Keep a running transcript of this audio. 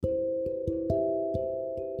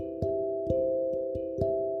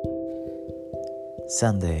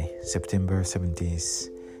Sunday, September 17th,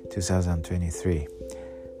 2023.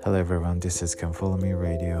 Hello everyone, this is Come Follow Me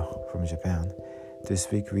Radio from Japan.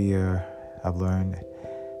 This week I've learned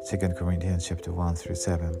 2 Corinthians chapter 1 through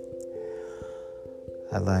 7.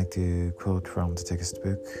 I'd like to quote from the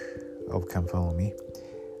textbook of Come Follow Me,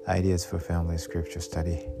 Ideas for Family Scripture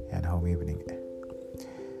Study and Home Evening.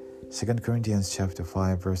 2 Corinthians chapter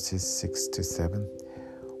 5 verses 6 to 7.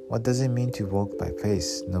 What does it mean to walk by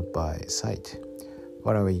faith, not by sight?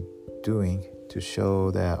 What are we doing to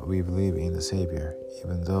show that we believe in the Savior,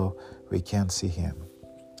 even though we can't see Him?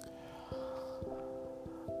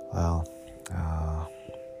 Well,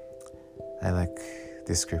 I like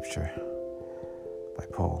this scripture by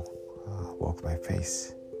Paul, walk by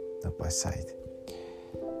faith, not by sight.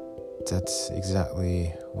 That's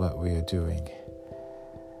exactly what we are doing.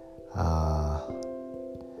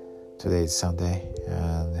 Today is Sunday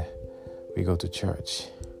and we go to church.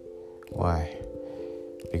 Why?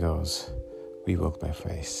 Because we walk by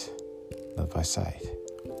faith, not by sight.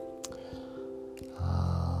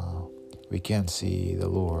 We can't see the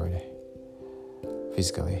Lord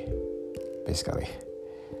physically, basically,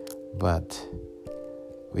 but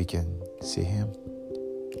we can see Him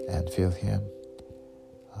and feel Him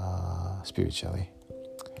spiritually.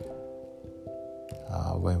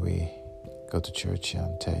 When we go to church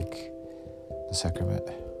and take the sacrament,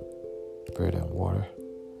 bread and water,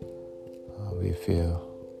 we feel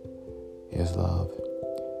His love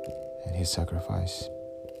and His sacrifice,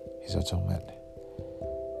 His atonement.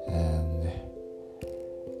 And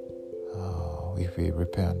if we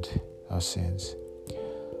repent our sins,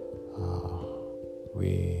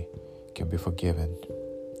 we can be forgiven.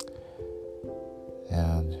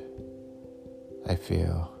 And I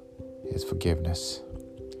feel His forgiveness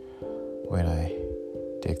when I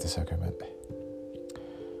take the sacrament.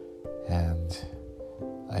 And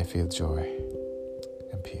I feel joy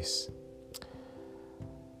and peace.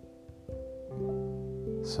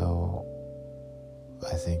 So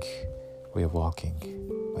I think we are walking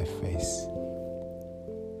by faith,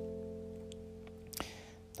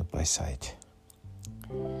 not by sight.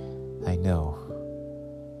 I know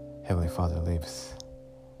Heavenly Father lives.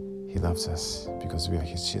 He loves us because we are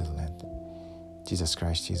His children. Jesus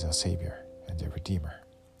Christ is our Savior and the Redeemer.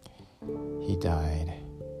 He died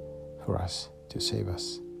for us to save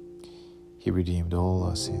us. He redeemed all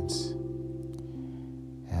our sins.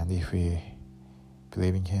 And if we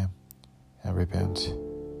believe in Him and repent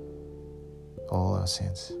all our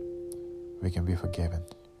sins, we can be forgiven.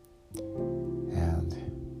 And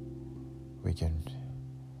we can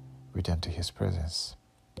return to His presence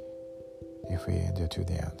if we endure to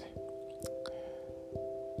the end.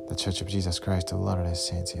 The Church of Jesus Christ of Latter-day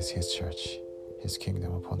Saints is His church, His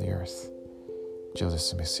kingdom upon the earth. Joseph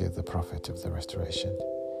Smith is the prophet of the Restoration.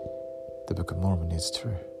 The Book of Mormon is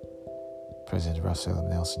true. President Russell M.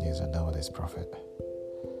 Nelson is a nowadays prophet.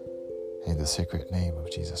 In the sacred name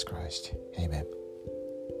of Jesus Christ, Amen.